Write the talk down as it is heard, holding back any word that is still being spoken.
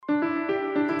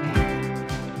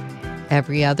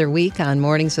Every other week on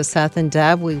Mornings with Seth and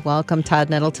Deb, we welcome Todd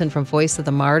Nettleton from Voice of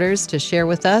the Martyrs to share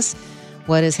with us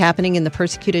what is happening in the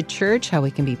persecuted church, how we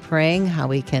can be praying, how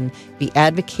we can be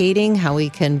advocating, how we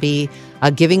can be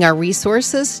giving our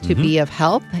resources to be of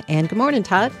help. And good morning,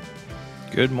 Todd.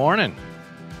 Good morning.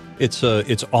 It's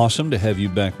awesome to have you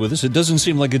back with us. It doesn't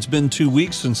seem like it's been 2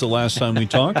 weeks since the last time we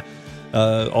talked.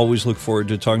 Always look forward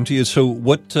to talking to you. So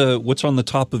what's on the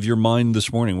top of your mind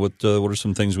this morning? What are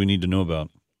some things we need to know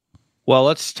about? Well,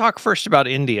 let's talk first about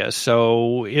India.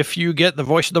 So if you get the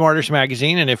Voice of the Martyrs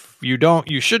magazine, and if you don't,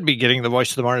 you should be getting the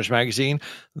Voice of the Martyrs magazine.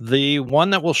 The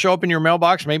one that will show up in your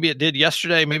mailbox, maybe it did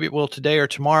yesterday, maybe it will today or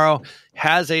tomorrow,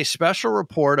 has a special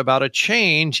report about a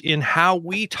change in how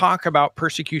we talk about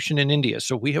persecution in India.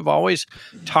 So we have always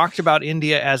talked about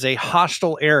India as a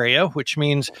hostile area, which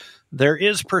means there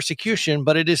is persecution,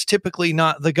 but it is typically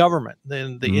not the government.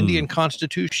 The Indian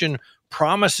Constitution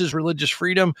promises religious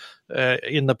freedom.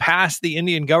 In the past, the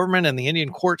Indian government and the Indian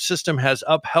court system has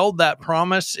upheld that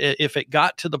promise if it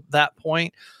got to that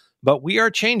point. But we are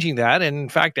changing that. And in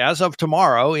fact, as of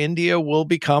tomorrow, India will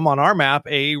become on our map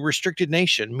a restricted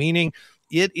nation, meaning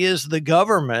it is the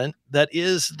government that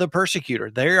is the persecutor.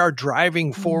 They are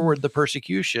driving forward the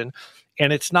persecution.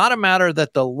 And it's not a matter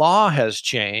that the law has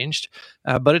changed,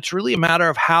 but it's really a matter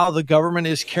of how the government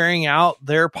is carrying out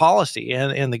their policy.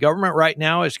 And the government right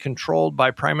now is controlled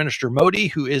by Prime Minister Modi,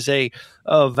 who is a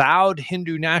avowed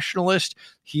Hindu nationalist.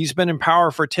 He's been in power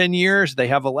for 10 years. They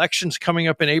have elections coming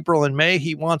up in April and May.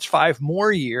 He wants 5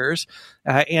 more years.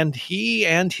 And he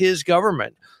and his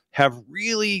government have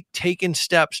really taken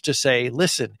steps to say,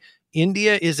 listen,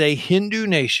 India is a Hindu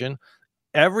nation.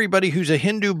 Everybody who's a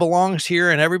Hindu belongs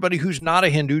here, and everybody who's not a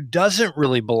Hindu doesn't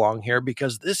really belong here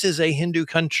because this is a Hindu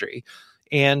country.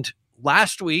 And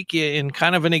last week, in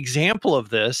kind of an example of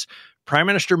this, Prime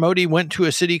Minister Modi went to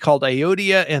a city called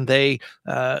Ayodhya, and they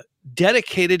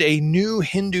dedicated a new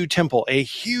Hindu temple, a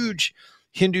huge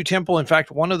Hindu temple. In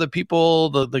fact, one of the people,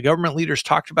 the government leaders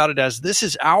talked about it as this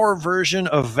is our version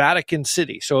of Vatican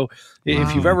City. So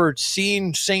if you've ever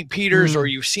seen St. Peter's or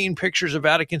you've seen pictures of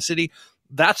Vatican City,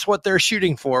 that's what they're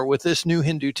shooting for with this new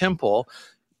Hindu temple.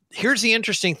 Here's the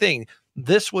interesting thing.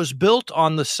 This was built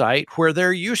on the site where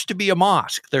there used to be a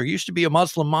mosque. There used to be a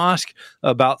Muslim mosque.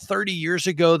 About 30 years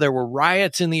ago, there were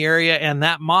riots in the area, and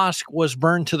that mosque was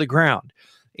burned to the ground.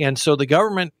 And so the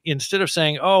government, instead of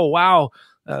saying, oh, wow,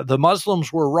 the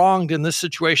Muslims were wronged in this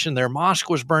situation, their mosque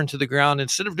was burned to the ground.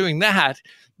 Instead of doing that,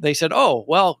 they said, oh,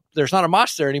 well, there's not a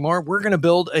mosque there anymore. We're going to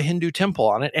build a Hindu temple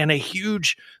on it, and a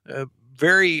huge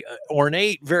very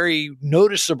ornate, very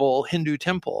noticeable Hindu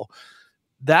temple.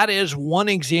 That is one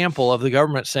example of the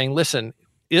government saying, listen,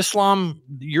 Islam,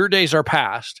 your days are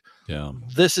past. Yeah.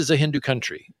 This is a Hindu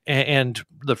country. And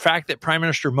the fact that Prime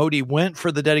Minister Modi went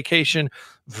for the dedication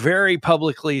very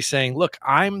publicly saying, look,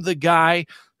 I'm the guy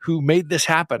who made this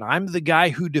happen. I'm the guy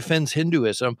who defends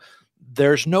Hinduism.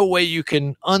 There's no way you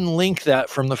can unlink that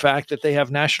from the fact that they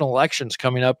have national elections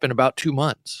coming up in about 2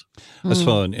 months. I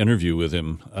saw an interview with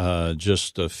him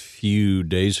just a few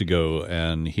days ago,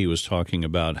 and he was talking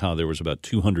about how there was about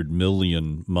 200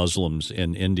 million Muslims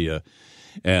in India.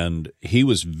 And he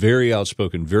was very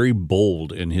outspoken, very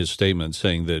bold in his statement,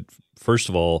 saying that, first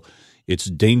of all, it's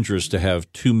dangerous to have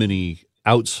too many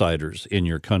outsiders in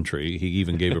your country. He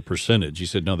even gave a percentage. He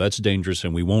said, no, that's dangerous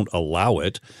and we won't allow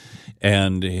it.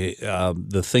 And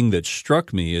the thing that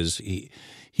struck me is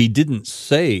he didn't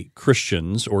say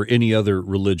Christians or any other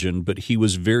religion, but he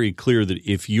was very clear that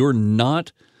if you're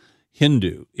not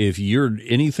Hindu, if you're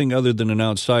anything other than an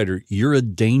outsider, you're a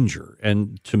danger.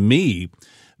 And to me,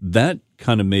 that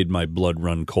kind of made my blood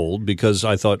run cold because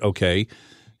I thought, okay,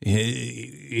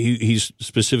 he's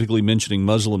specifically mentioning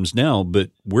Muslims now, but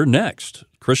we're next.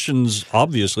 Christians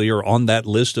obviously are on that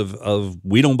list of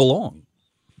we don't belong.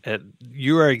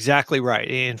 You are exactly right.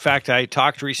 In fact, I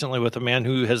talked recently with a man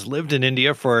who has lived in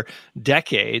India for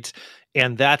decades,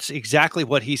 and that's exactly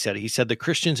what he said. He said the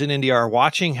Christians in India are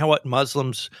watching how what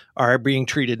Muslims are being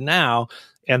treated now,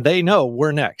 and they know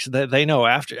we're next. They know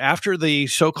after the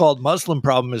so-called Muslim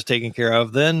problem is taken care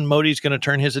of, then Modi's going to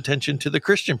turn his attention to the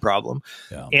Christian problem.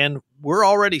 Yeah. And we're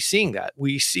already seeing that.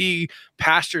 We see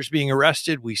pastors being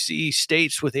arrested. We see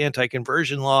states with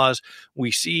anti-conversion laws.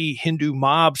 We see Hindu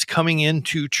mobs coming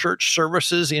into church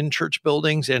services in church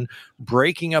buildings and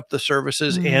breaking up the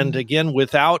services. And again,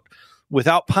 without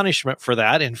punishment for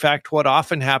that. In fact, what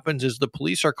often happens is the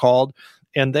police are called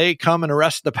and they come and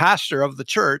arrest the pastor of the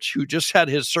church who just had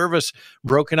his service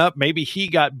broken up. Maybe he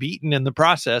got beaten in the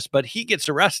process, but he gets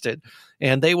arrested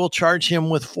and they will charge him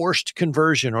with forced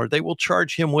conversion, or they will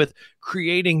charge him with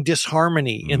creating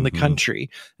disharmony in the country.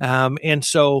 And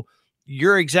so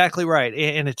you're exactly right.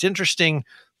 And it's interesting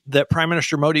that Prime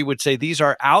Minister Modi would say these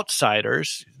are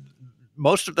outsiders.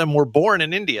 Most of them were born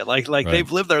in India, like Right.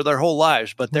 they've lived there their whole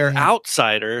lives, but they're Right.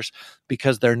 outsiders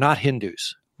because they're not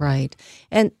Hindus. Right.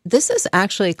 And this is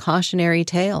actually a cautionary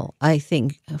tale, I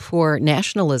think, for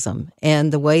nationalism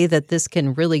and the way that this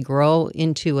can really grow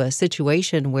into a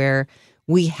situation where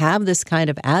we have this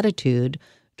kind of attitude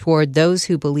toward those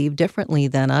who believe differently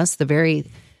than us. The very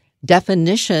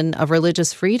definition of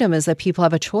religious freedom is that people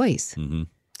have a choice. Mm-hmm.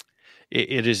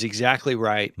 It is exactly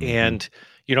right. Mm-hmm. And,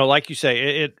 like you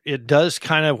say, it does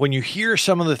kind of, when you hear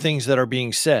some of the things that are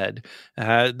being said,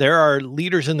 there are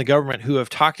leaders in the government who have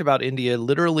talked about India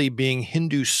literally being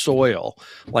Hindu soil,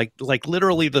 like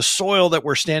literally the soil that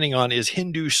we're standing on is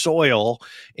Hindu soil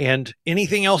and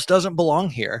anything else doesn't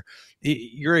belong here.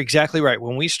 You're exactly right.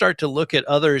 When we start to look at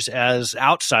others as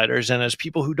outsiders and as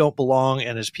people who don't belong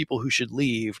and as people who should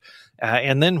leave,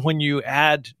 and then when you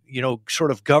add,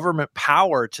 sort of government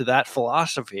power to that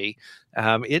philosophy,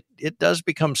 it does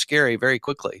become scary very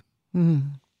quickly.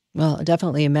 Mm. Well,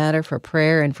 definitely a matter for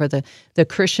prayer and for the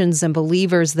Christians and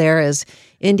believers there, as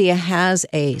India has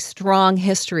a strong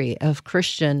history of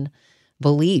Christian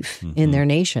belief in their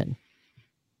nation.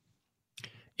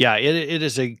 Yeah, it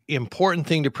is an important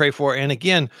thing to pray for. And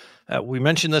again, we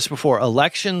mentioned this before,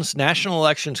 national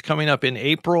elections coming up in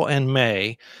April and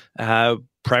May.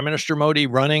 Prime Minister Modi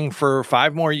running for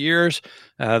 5 more years.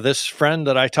 This friend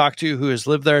that I talked to who has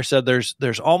lived there said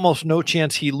there's almost no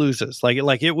chance he loses.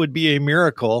 Like it would be a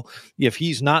miracle if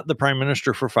he's not the prime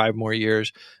minister for 5 more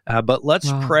years. But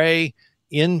let's pray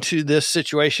into this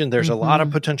situation. There's a lot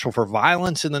of potential for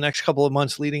violence in the next couple of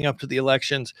months leading up to the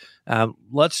elections.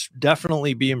 Let's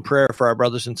definitely be in prayer for our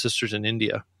brothers and sisters in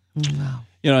India. Wow.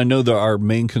 I know that our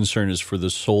main concern is for the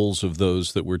souls of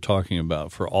those that we're talking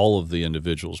about, for all of the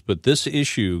individuals. But this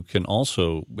issue can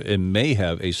also and may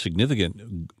have a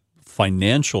significant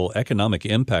financial, economic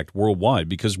impact worldwide,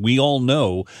 because we all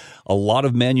know a lot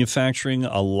of manufacturing,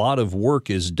 a lot of work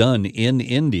is done in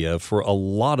India for a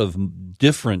lot of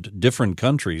different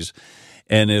countries.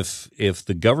 And if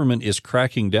the government is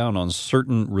cracking down on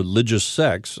certain religious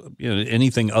sects,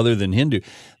 anything other than Hindu,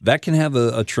 that can have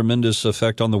a tremendous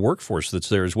effect on the workforce that's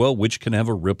there as well, which can have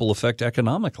a ripple effect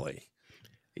economically.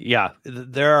 Yeah,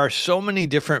 there are so many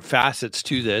different facets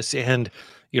to this. And,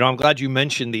 I'm glad you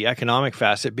mentioned the economic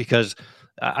facet, because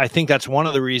I think that's one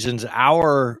of the reasons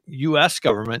our U.S.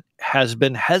 government has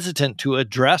been hesitant to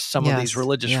address some of these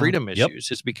religious freedom issues.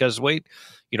 It's because, we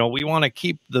want to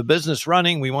keep the business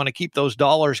running. We want to keep those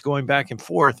dollars going back and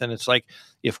forth. And it's like,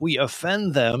 if we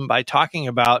offend them by talking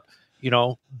about,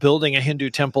 building a Hindu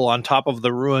temple on top of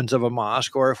the ruins of a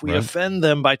mosque, or if we offend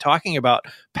them by talking about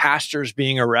pastors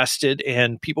being arrested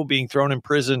and people being thrown in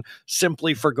prison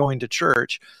simply for going to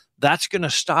church, that's going to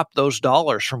stop those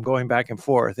dollars from going back and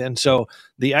forth. And so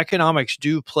the economics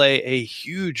do play a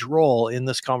huge role in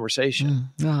this conversation.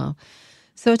 Wow.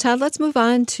 So, Todd, let's move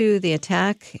on to the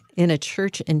attack in a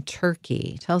church in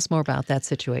Turkey. Tell us more about that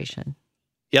situation.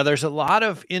 Yeah, there's a lot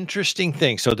of interesting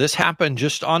things. So this happened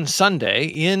just on Sunday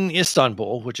in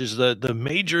Istanbul, which is the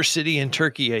major city in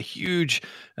Turkey, a huge,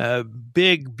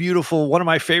 big, beautiful, one of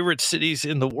my favorite cities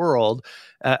in the world.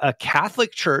 A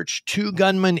Catholic church, 2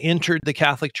 gunmen entered the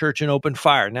Catholic church and opened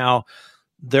fire. Now,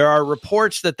 there are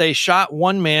reports that they shot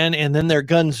one man and then their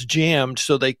guns jammed,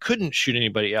 so they couldn't shoot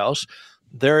anybody else.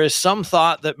 There is some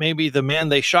thought that maybe the man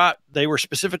they shot, they were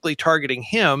specifically targeting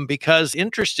him because,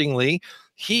 interestingly,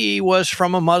 he was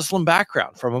from a Muslim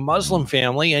background, from a Muslim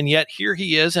family, and yet here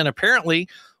he is, and apparently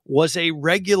was a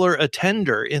regular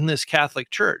attender in this Catholic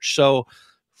church. So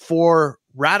for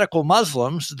radical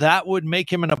Muslims, that would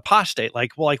make him an apostate.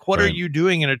 Like what are you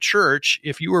doing in a church?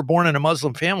 If you were born in a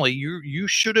Muslim family, you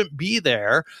shouldn't be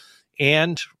there.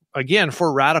 And again,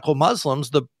 for radical Muslims,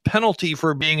 the penalty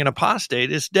for being an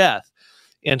apostate is death.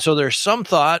 And so there's some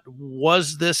thought,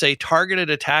 was this a targeted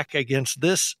attack against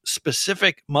this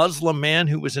specific Muslim man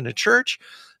who was in a church?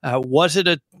 Was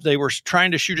it they were trying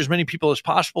to shoot as many people as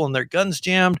possible and their guns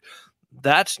jammed?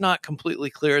 That's not completely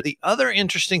clear. The other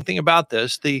interesting thing about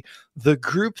this, the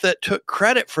group that took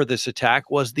credit for this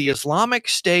attack was the Islamic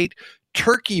State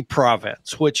Turkey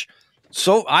province, which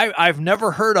I've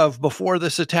never heard of before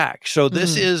this attack. So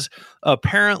this is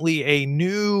apparently a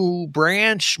new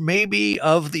branch maybe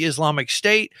of the Islamic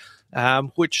State,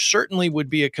 which certainly would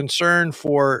be a concern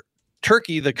for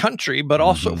Turkey, the country, but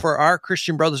also for our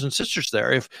Christian brothers and sisters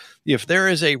there. If there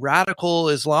is a radical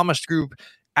Islamist group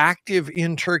active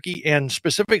in Turkey and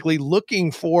specifically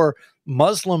looking for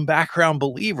Muslim background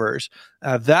believers,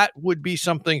 that would be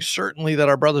something certainly that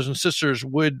our brothers and sisters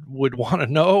would want to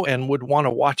know and would want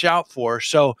to watch out for.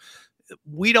 So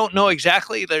we don't know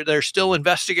exactly. They're still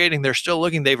investigating. They're still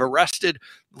looking. They've arrested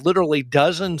literally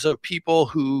dozens of people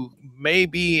who may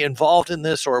be involved in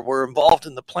this or were involved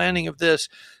in the planning of this.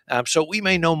 So we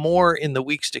may know more in the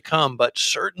weeks to come, but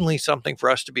certainly something for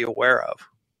us to be aware of.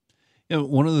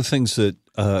 One of the things that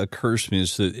occurs to me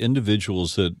is that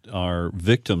individuals that are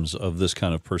victims of this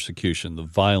kind of persecution, the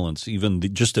violence, even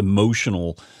just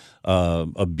emotional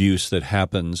abuse that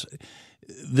happens,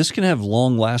 this can have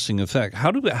long-lasting effect.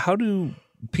 How do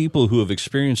people who have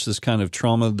experienced this kind of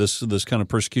trauma, this kind of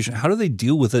persecution, how do they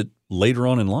deal with it later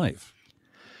on in life?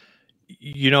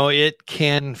 It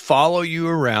can follow you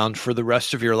around for the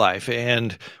rest of your life.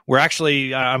 And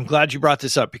I'm glad you brought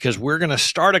this up, because we're going to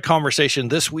start a conversation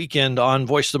this weekend on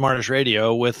Voice of the Martyrs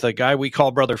Radio with a guy we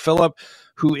call Brother Philip,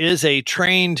 who is a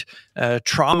trained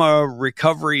trauma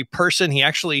recovery person. He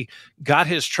actually got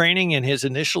his training and his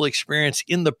initial experience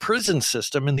in the prison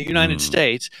system in the United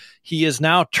States. He is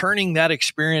now turning that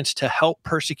experience to help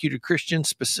persecuted Christians,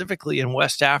 specifically in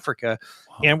West Africa.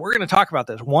 And we're going to talk about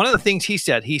this. One of the things he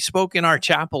said, he spoke in our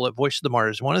chapel at Voice of the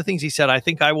Martyrs. One of the things he said, I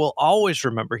think I will always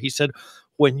remember. He said,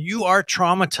 when you are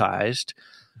traumatized,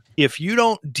 if you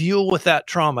don't deal with that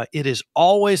trauma, it is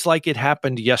always like it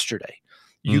happened yesterday.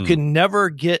 You can never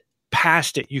get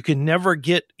past it. You can never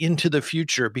get into the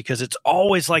future, because it's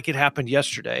always like it happened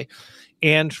yesterday.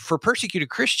 And for persecuted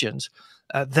Christians,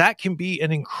 that can be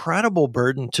an incredible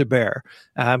burden to bear.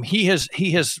 He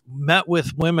has met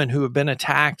with women who have been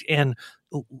attacked, and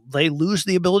they lose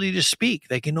the ability to speak.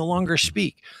 They can no longer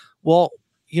speak. Well,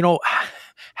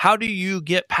 how do you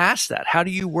get past that? How do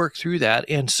you work through that?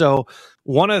 And so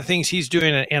one of the things he's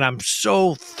doing, and I'm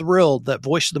so thrilled that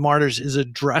Voice of the Martyrs is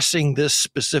addressing this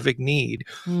specific need,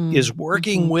 is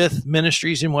working with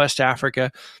ministries in West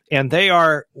Africa. And they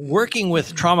are working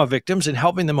with trauma victims and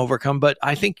helping them overcome. But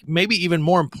I think maybe even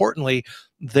more importantly,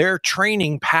 they're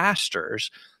training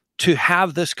pastors to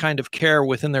have this kind of care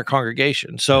within their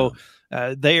congregation. So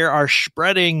they are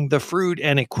spreading the fruit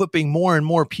and equipping more and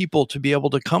more people to be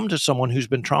able to come to someone who's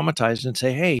been traumatized and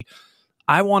say, hey,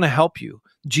 I want to help you.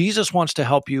 Jesus wants to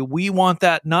help you. We want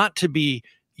that not to be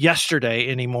yesterday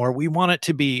anymore. We want it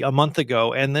to be a month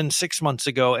ago, and then 6 months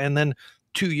ago, and then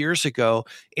 2 years ago,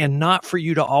 and not for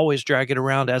you to always drag it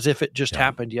around as if it just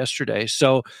happened yesterday.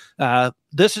 So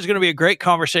this is going to be a great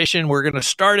conversation. We're going to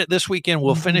start it this weekend.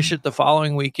 We'll finish it the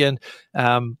following weekend.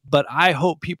 But I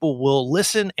hope people will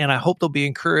listen, and I hope they'll be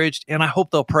encouraged, and I hope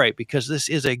they'll pray, because this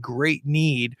is a great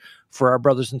need for our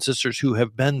brothers and sisters who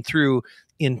have been through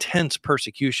intense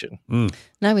persecution. And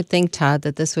I would think, Todd,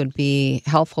 that this would be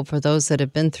helpful for those that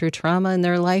have been through trauma in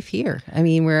their life here. I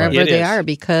mean, wherever they are,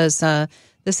 because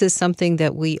this is something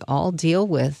that we all deal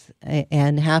with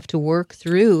and have to work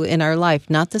through in our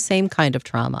life. Not the same kind of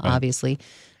trauma, obviously,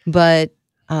 but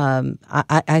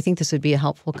I think this would be a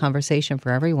helpful conversation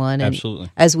for everyone. And absolutely.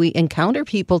 As we encounter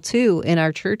people, too, in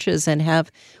our churches and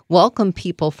have welcomed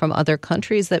people from other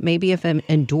countries that maybe have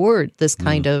endured this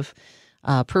kind of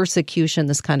persecution,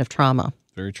 this kind of trauma.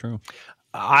 Very true.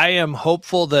 I am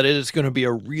hopeful that it is going to be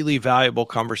a really valuable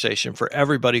conversation for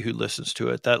everybody who listens to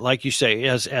it. That, like you say,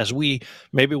 as we've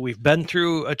been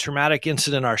through a traumatic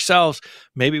incident ourselves,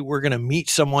 maybe we're going to meet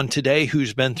someone today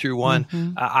who's been through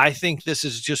one. I think this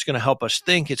is just going to help us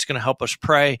think. It's going to help us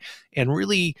pray and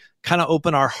really kind of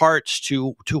open our hearts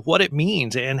to what it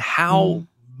means and how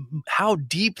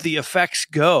deep the effects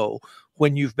go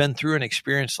when you've been through an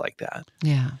experience like that.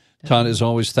 Yeah. Todd, as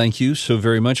always, thank you so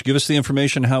very much. Give us the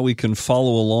information how we can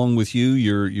follow along with you,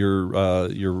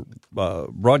 your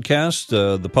broadcast,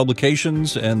 the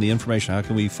publications, and the information. How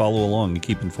can we follow along and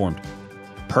keep informed?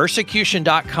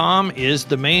 Persecution.com is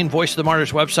the main Voice of the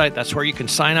Martyrs website. That's where you can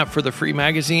sign up for the free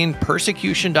magazine,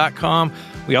 persecution.com.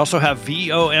 We also have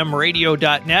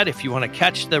vomradio.net if you want to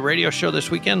catch the radio show this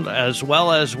weekend, as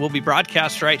well as will be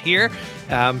broadcast right here.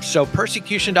 So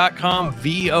persecution.com,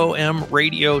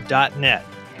 vomradio.net.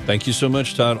 Thank you so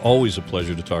much, Todd. Always a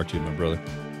pleasure to talk to you, my brother.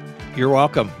 You're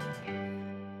welcome.